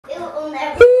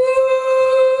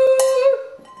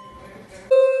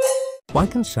Why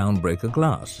can sound break a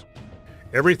glass?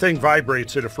 Everything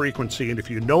vibrates at a frequency, and if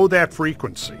you know that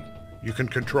frequency, you can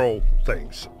control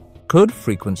things. Could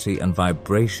frequency and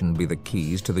vibration be the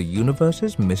keys to the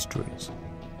universe's mysteries?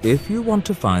 If you want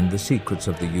to find the secrets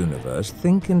of the universe,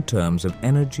 think in terms of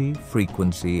energy,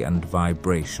 frequency, and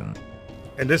vibration.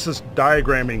 And this is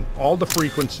diagramming all the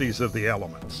frequencies of the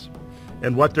elements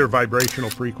and what their vibrational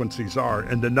frequencies are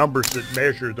and the numbers that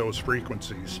measure those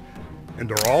frequencies. And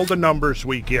they're all the numbers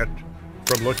we get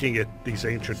from looking at these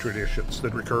ancient traditions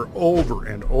that recur over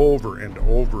and over and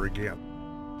over again.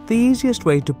 The easiest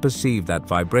way to perceive that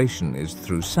vibration is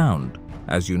through sound.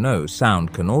 As you know,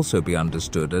 sound can also be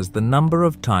understood as the number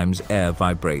of times air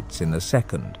vibrates in a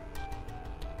second.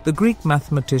 The Greek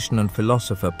mathematician and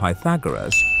philosopher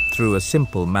Pythagoras, through a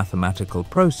simple mathematical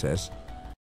process,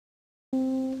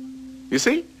 You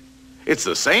see? It's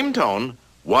the same tone,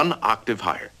 one octave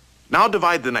higher. Now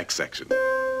divide the next section.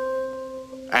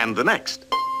 And the next.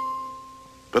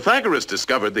 Pythagoras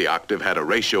discovered the octave had a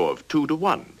ratio of 2 to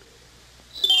 1.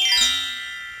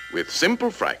 With simple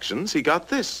fractions, he got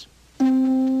this.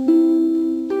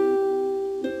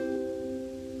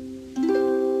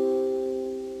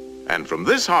 And from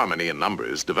this harmony in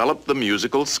numbers developed the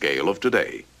musical scale of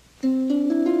today.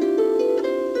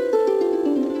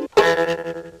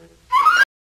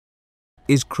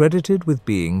 Is credited with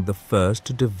being the first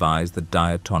to devise the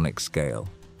diatonic scale,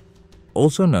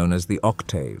 also known as the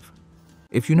octave.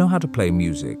 If you know how to play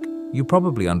music, you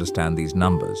probably understand these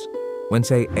numbers. When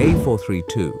say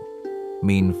A432,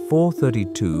 mean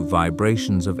 432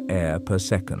 vibrations of air per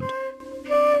second.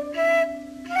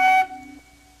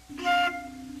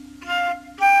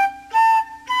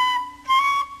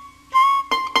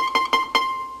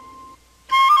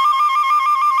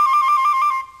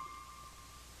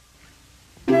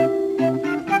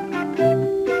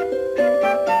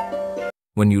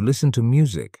 When you listen to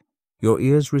music, your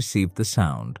ears receive the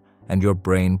sound and your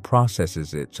brain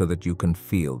processes it so that you can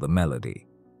feel the melody.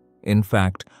 In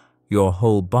fact, your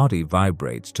whole body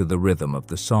vibrates to the rhythm of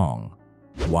the song.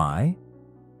 Why?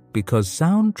 Because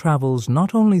sound travels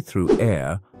not only through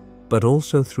air, but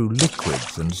also through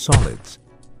liquids and solids.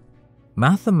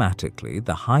 Mathematically,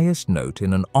 the highest note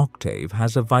in an octave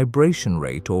has a vibration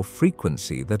rate or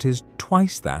frequency that is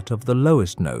twice that of the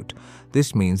lowest note.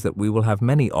 This means that we will have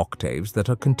many octaves that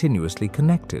are continuously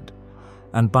connected.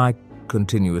 And by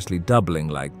continuously doubling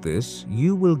like this,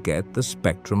 you will get the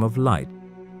spectrum of light.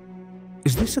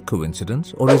 Is this a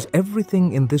coincidence, or is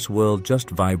everything in this world just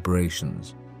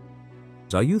vibrations?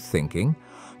 Are you thinking?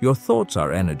 Your thoughts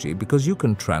are energy because you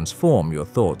can transform your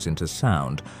thoughts into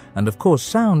sound. And of course,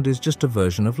 sound is just a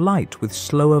version of light with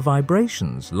slower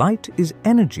vibrations. Light is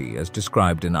energy, as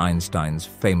described in Einstein's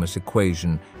famous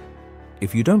equation.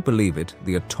 If you don't believe it,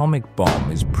 the atomic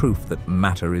bomb is proof that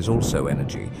matter is also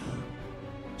energy.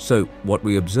 So, what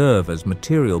we observe as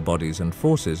material bodies and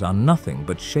forces are nothing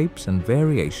but shapes and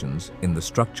variations in the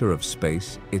structure of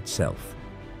space itself.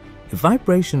 If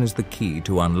vibration is the key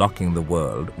to unlocking the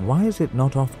world, why is it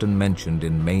not often mentioned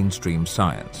in mainstream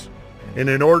science? And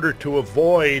in order to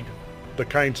avoid the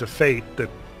kinds of fate that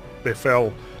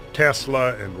befell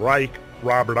Tesla and Reich,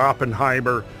 Robert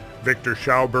Oppenheimer, Victor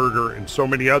Schauberger, and so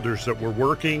many others that were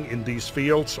working in these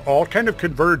fields, all kind of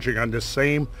converging on this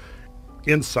same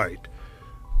insight.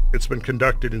 It's been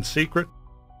conducted in secret.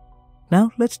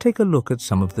 Now let's take a look at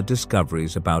some of the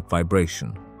discoveries about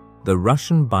vibration. The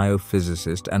Russian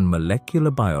biophysicist and molecular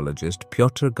biologist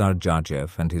Pyotr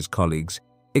Garjajev and his colleagues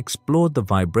explored the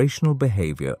vibrational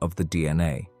behavior of the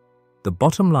DNA. The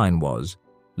bottom line was,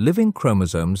 living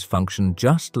chromosomes function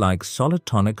just like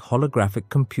solitonic holographic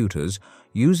computers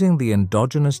using the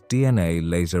endogenous DNA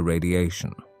laser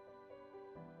radiation.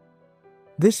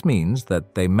 This means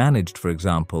that they managed, for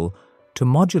example, to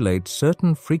modulate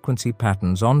certain frequency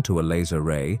patterns onto a laser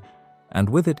ray and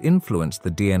with it influence the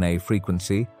DNA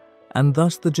frequency and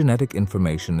thus the genetic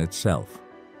information itself.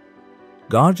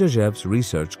 Garjajev's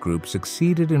research group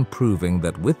succeeded in proving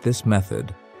that with this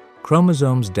method,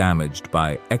 chromosomes damaged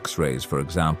by X-rays, for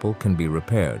example, can be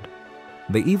repaired.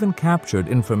 They even captured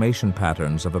information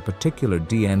patterns of a particular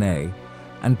DNA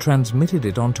and transmitted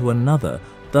it onto another,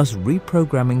 thus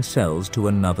reprogramming cells to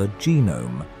another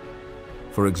genome.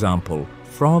 For example,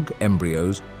 frog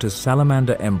embryos to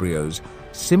salamander embryos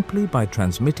simply by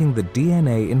transmitting the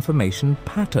DNA information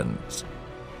patterns.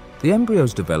 The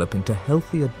embryos develop into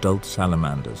healthy adult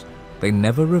salamanders. They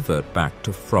never revert back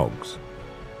to frogs.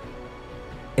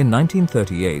 In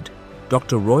 1938,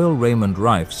 Dr. Royal Raymond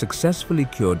Rife successfully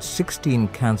cured 16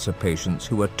 cancer patients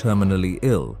who were terminally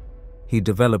ill. he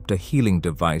developed a healing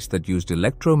device that used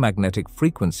electromagnetic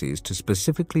frequencies to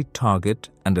specifically target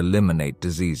and eliminate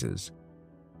diseases.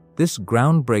 This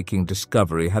groundbreaking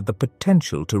discovery had the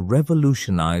potential to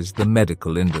revolutionize the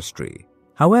medical industry.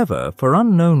 However, for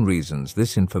unknown reasons,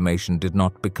 this information did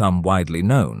not become widely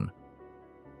known.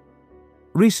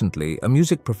 Recently, a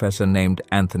music professor named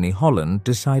Anthony Holland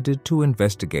decided to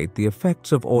investigate the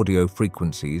effects of audio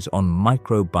frequencies on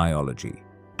microbiology.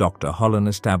 Dr. Holland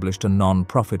established a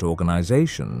non-profit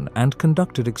organization and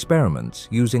conducted experiments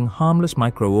using harmless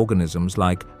microorganisms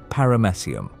like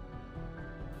paramecium.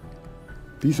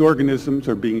 These organisms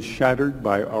are being shattered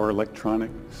by our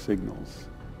electronic signals.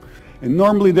 And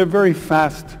normally they're very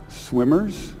fast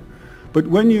swimmers, but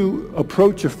when you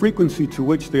approach a frequency to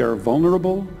which they are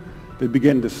vulnerable, they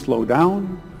begin to slow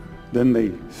down, then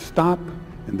they stop,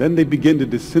 and then they begin to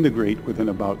disintegrate within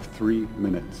about 3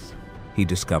 minutes. He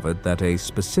discovered that a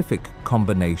specific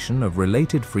combination of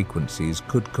related frequencies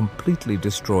could completely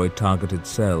destroy targeted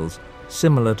cells,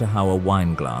 similar to how a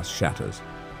wine glass shatters.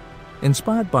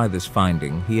 Inspired by this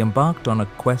finding, he embarked on a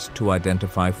quest to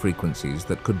identify frequencies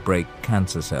that could break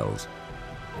cancer cells.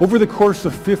 Over the course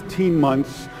of 15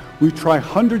 months, we try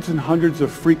hundreds and hundreds of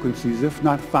frequencies, if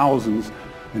not thousands,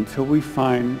 until we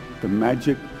find the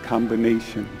magic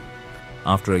combination.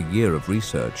 After a year of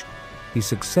research, he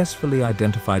successfully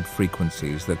identified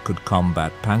frequencies that could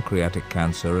combat pancreatic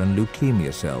cancer and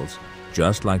leukemia cells,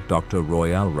 just like Dr.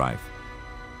 Royal Rife.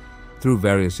 Through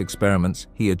various experiments,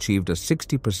 he achieved a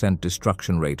 60%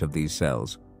 destruction rate of these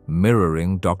cells,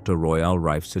 mirroring Dr. Royal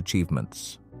Rife's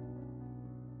achievements.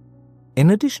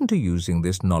 In addition to using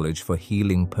this knowledge for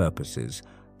healing purposes,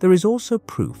 there is also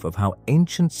proof of how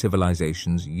ancient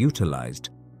civilizations utilized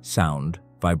sound,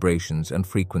 vibrations, and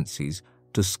frequencies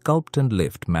to sculpt and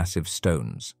lift massive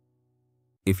stones.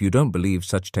 If you don't believe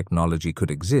such technology could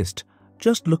exist,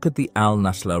 just look at the Al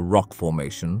Nasla rock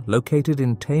formation located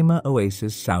in Taima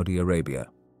Oasis, Saudi Arabia.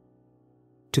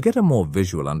 To get a more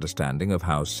visual understanding of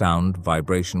how sound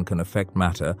vibration can affect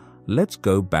matter, let's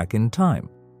go back in time.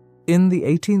 In the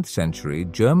 18th century,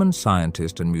 German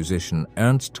scientist and musician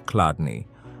Ernst Chladni,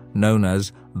 known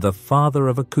as the father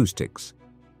of acoustics,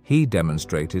 he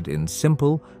demonstrated in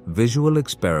simple visual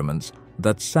experiments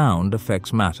that sound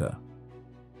affects matter.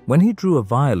 When he drew a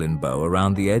violin bow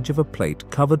around the edge of a plate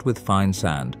covered with fine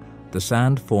sand, the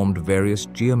sand formed various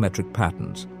geometric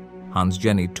patterns. Hans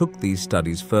Jenny took these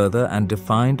studies further and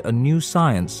defined a new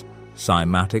science,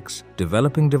 cymatics,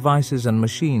 developing devices and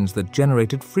machines that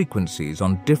generated frequencies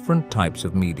on different types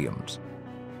of mediums.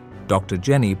 Dr.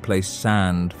 Jenny placed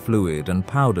sand, fluid, and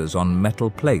powders on metal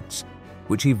plates,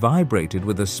 which he vibrated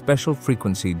with a special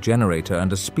frequency generator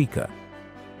and a speaker.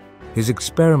 His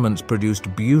experiments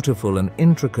produced beautiful and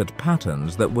intricate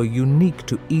patterns that were unique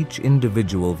to each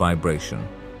individual vibration.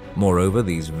 Moreover,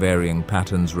 these varying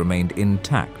patterns remained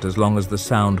intact as long as the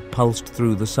sound pulsed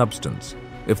through the substance.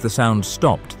 If the sound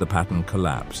stopped, the pattern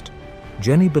collapsed.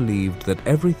 Jenny believed that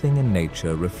everything in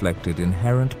nature reflected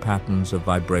inherent patterns of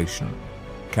vibration,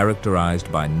 characterized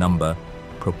by number,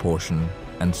 proportion,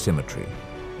 and symmetry.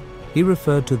 He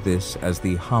referred to this as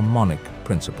the harmonic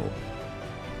principle.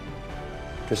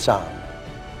 To sound.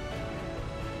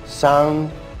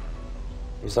 Sound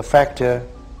is the factor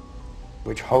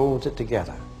which holds it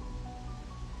together.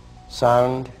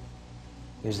 Sound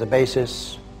is the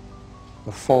basis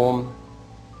of form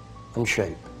and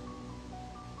shape.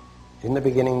 In the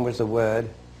beginning was the Word,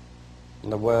 and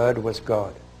the Word was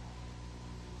God.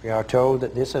 We are told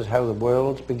that this is how the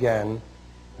worlds began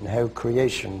and how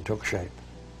creation took shape.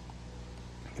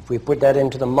 If we put that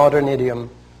into the modern idiom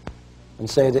and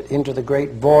say that into the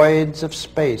great voids of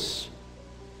space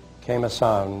came a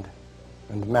sound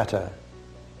and matter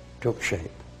took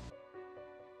shape.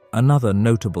 Another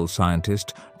notable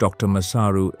scientist, Dr.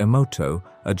 Masaru Emoto,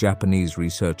 a Japanese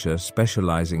researcher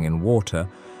specializing in water,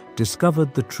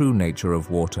 discovered the true nature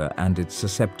of water and its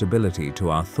susceptibility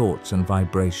to our thoughts and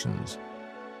vibrations.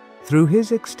 Through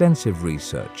his extensive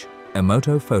research,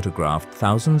 Emoto photographed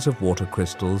thousands of water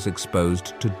crystals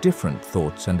exposed to different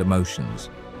thoughts and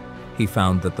emotions. He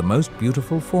found that the most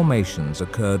beautiful formations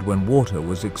occurred when water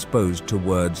was exposed to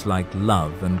words like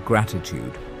love and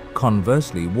gratitude.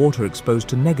 Conversely, water exposed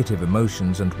to negative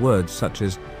emotions and words such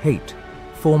as hate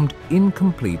formed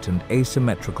incomplete and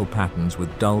asymmetrical patterns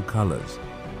with dull colors.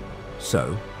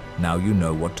 So, now you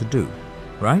know what to do,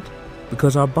 right?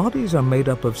 Because our bodies are made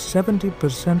up of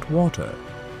 70% water.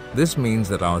 This means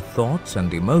that our thoughts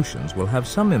and emotions will have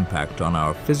some impact on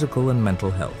our physical and mental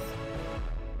health.